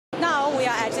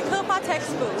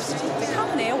Tech's booth. The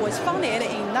company was founded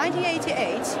in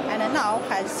 1988 and now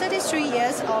has 33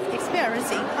 years of experience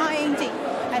in R&D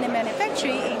and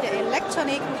manufacturing in the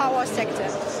electronic power sector.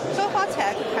 Kehua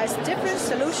Tech has different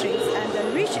solutions and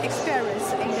a rich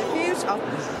experience in the fields of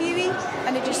PV,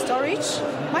 energy storage,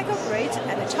 microgrid,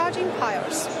 and charging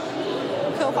piles.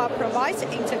 Kehua provides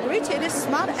integrated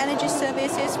smart energy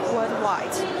services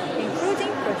worldwide,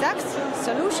 including products,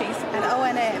 solutions, and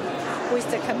O&M, with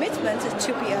the commitment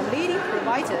to be a leading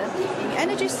provider in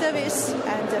energy service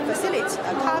and facilitate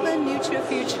a carbon-neutral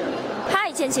future.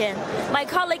 Hi, Qianqian. My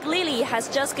colleague Lily has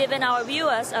just given our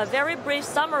viewers a very brief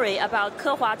summary about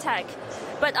Kehua Tech,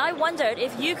 but I wondered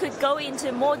if you could go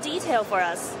into more detail for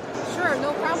us. Sure,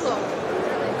 no problem.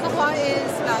 Kehua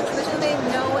is traditionally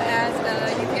known as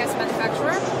a UPS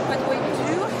manufacturer, but we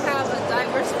do have a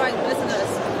diversified business,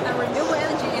 and renewable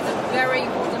energy is a very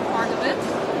important part of it.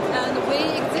 And we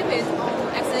exhibit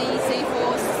on SNEC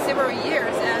for several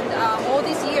years, and all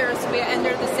these years we are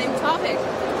under the same topic,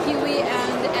 PV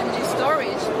and energy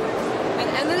storage. And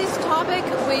under this topic,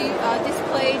 we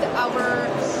displayed our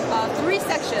three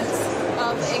sections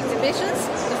of exhibitions.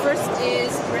 The first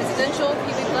is residential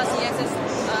PV plus ESS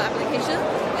application,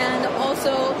 and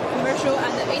also commercial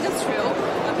and industrial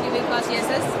PV plus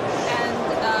ESS, and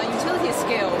utility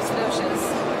scale solutions.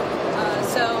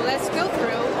 So let's go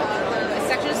through the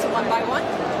sections one by one.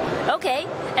 Okay,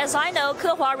 as I know,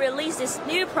 Kehua releases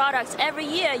new products every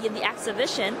year in the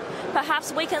exhibition.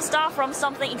 Perhaps we can start from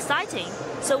something exciting.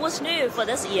 So what's new for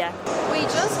this year? We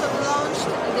just launched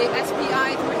the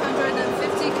SPI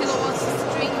 350 kilowatts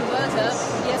string inverter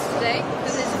yesterday.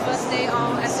 This is the first day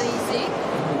on SNEC.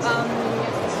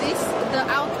 The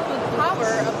output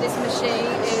power of this machine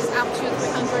is up to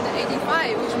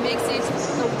 385, which makes it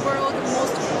the world's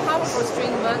most powerful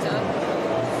string inverter.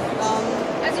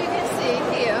 As you can see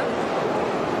here,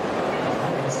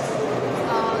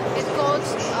 it got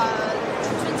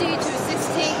 20 to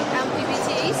 16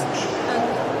 MPPTs,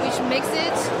 which makes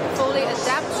it fully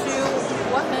adapt to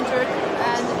 182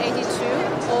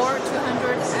 or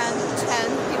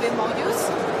 210 PV modules.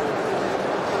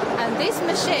 And this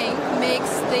machine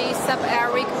makes the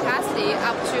sub-area capacity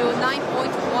up to 9.1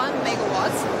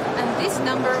 megawatts, and this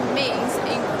number means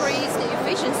increased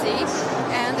efficiency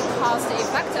and cost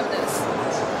effectiveness.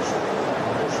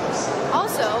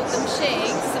 Also, the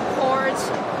machine supports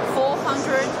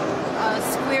 400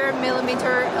 square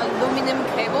millimeter aluminum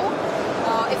cable.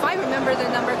 If I remember the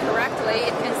number correctly,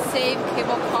 it can save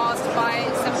cable cost by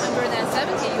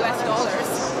 $770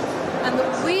 US. And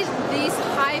with this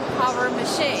high power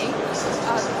machine,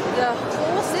 the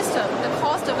whole system, the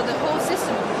cost of the whole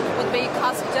system would be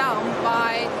cut down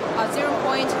by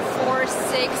 0.46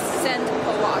 cents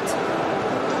per watt.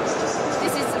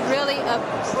 This is really a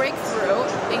breakthrough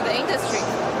in the industry.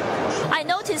 I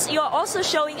noticed you're also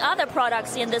showing other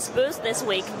products in this booth this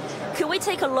week. Could we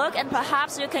take a look and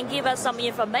perhaps you can give us some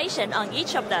information on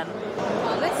each of them?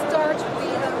 Let's start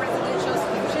with residential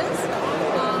solutions.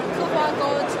 Kehua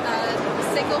got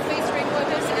single-phase string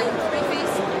inverters and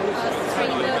three-phase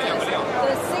string inverters.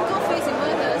 The single-phase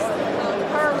inverters, the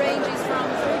power range is from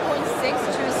 3.6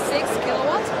 to 6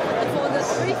 kilowatts. And for the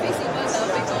three-phase inverter,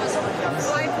 we got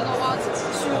 5 kilowatts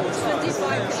to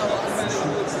 25 kilowatts.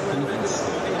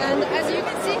 And as you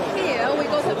can see here, we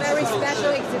got a very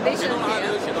special exhibition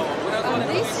here.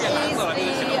 This is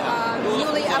the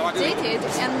newly updated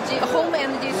home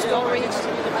energy storage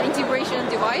integration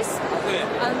device.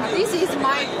 This is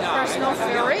my personal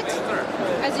favorite.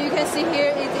 As you can see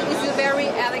here, it is a very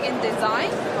elegant design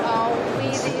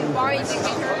with the bar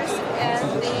indicators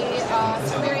and the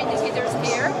square indicators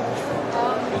here.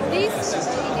 This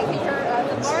indicator,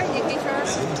 the bar indicator,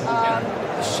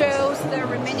 shows the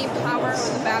remaining power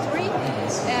of the battery,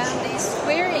 and the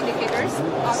square indicators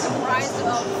are comprised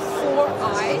of 4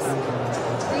 eyes.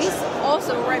 This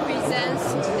also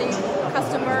represents the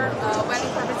customer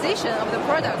value proposition of the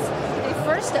products. The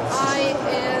first eye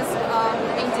is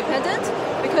independent,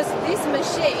 because this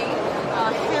machine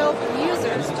help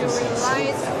users to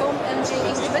realize home energy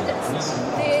independence.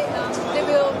 They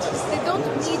don't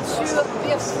need to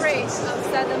be afraid of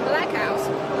sudden blackouts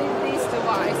with this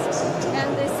device. And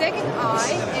the second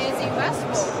eye is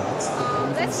investable.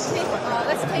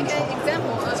 Let's take an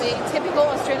example of a typical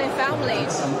Australian family.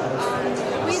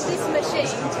 With this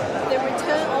machine, the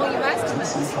return on investment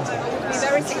would be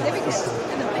very significant,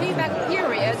 and the payback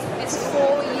period is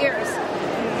 4 years.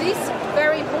 This is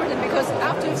very important because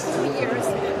after 4 years,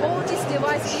 all this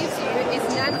device gives you is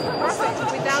net profit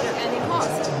without any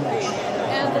cost.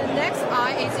 And the next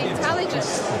eye is intelligence.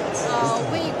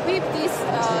 We equip this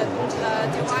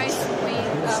device with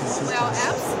mobile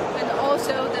apps and also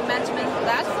also the management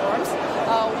platforms,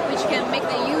 which can make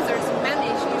the users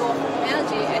manage your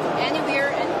energy at anywhere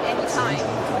and any time.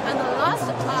 And the last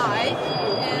I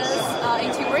is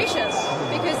integration,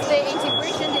 because the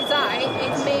integration design,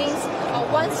 it means a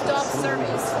one-stop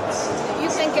service. You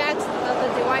can get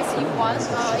the device you want,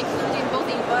 including both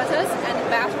inverters and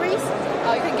batteries.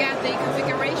 You can get the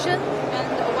configuration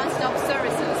and one-stop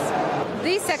services.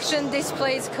 This section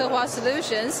displays Kehua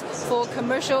solutions for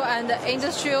commercial and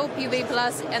industrial PV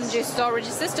plus energy storage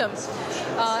systems.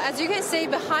 As you can see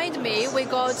behind me, we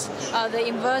got the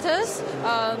inverters,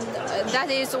 that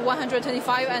is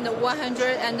 125 and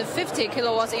 150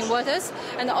 kilowatts inverters,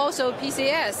 and also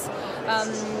PCS.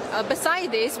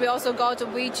 Beside this, we also got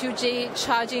V2G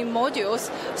charging modules,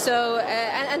 so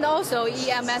and also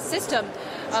EMS system.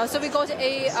 So we got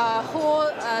a whole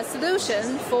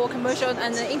solution for commercial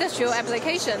and industrial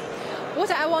application. What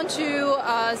I want to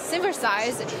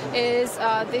synthesize is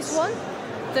this one,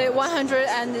 the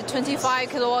 125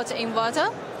 kilowatt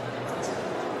inverter.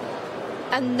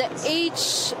 And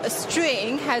each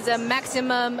string has a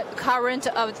maximum current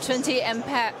of 20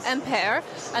 ampere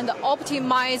and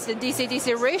optimized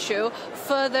DC-DC ratio,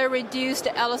 further reduced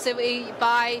LCOE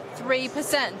by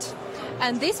 3%.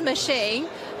 And this machine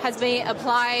has been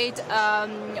applied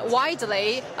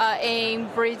widely in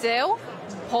Brazil,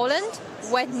 Poland,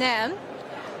 Vietnam,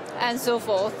 and so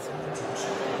forth.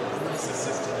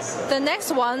 The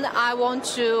next one I want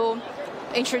to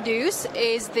introduce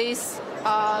is this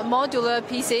modular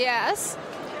PCS,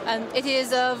 and it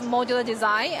is a modular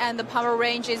design, and the power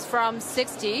range is from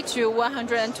 60 to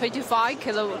 125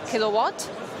 kilowatt.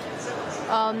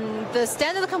 The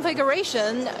standard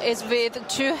configuration is with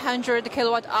 200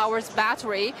 kilowatt hours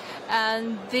battery,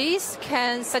 and this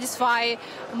can satisfy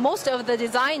most of the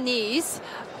design needs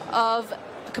of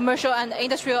commercial and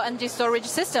industrial energy storage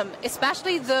system,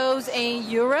 especially those in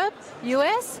Europe,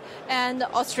 US, and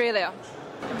Australia.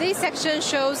 This section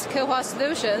shows Kehua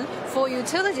solution for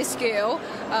utility scale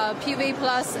PV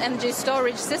plus energy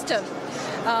storage system.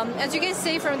 As you can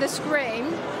see from the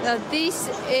screen, this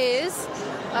is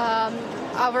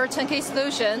our turnkey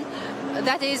solution.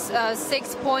 That is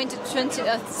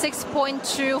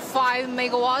 6.25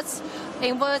 megawatts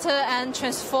inverter and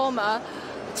transformer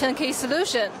turnkey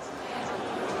solution.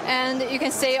 And you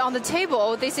can see on the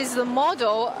table, this is the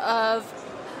model of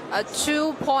a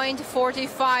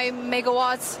 2.45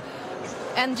 megawatts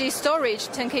energy storage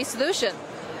turnkey solution.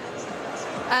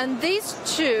 And these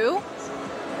two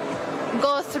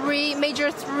got three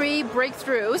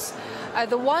breakthroughs.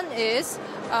 The one is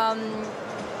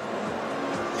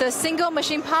the single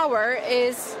machine power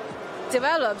is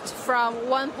developed from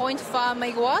 1.5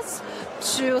 megawatts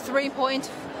to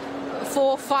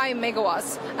 3.45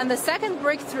 megawatts. And the second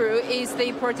breakthrough is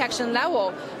the protection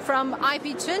level from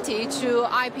IP20 to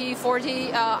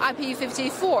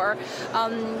IP54.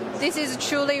 This is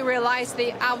truly realized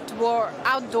the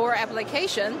outdoor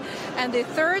application. And the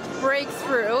third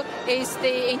breakthrough is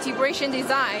the integration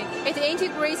design. It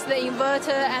integrates the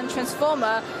inverter and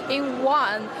transformer in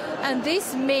one, and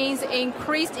this means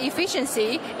increased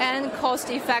efficiency and cost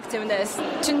effectiveness.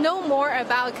 To know more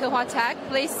about Kehua Tech,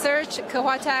 please search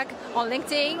Kehua Tech on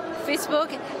LinkedIn,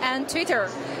 Facebook, and Twitter.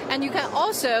 And you can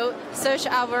also search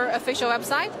our official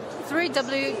website,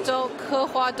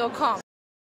 www.kehua.com.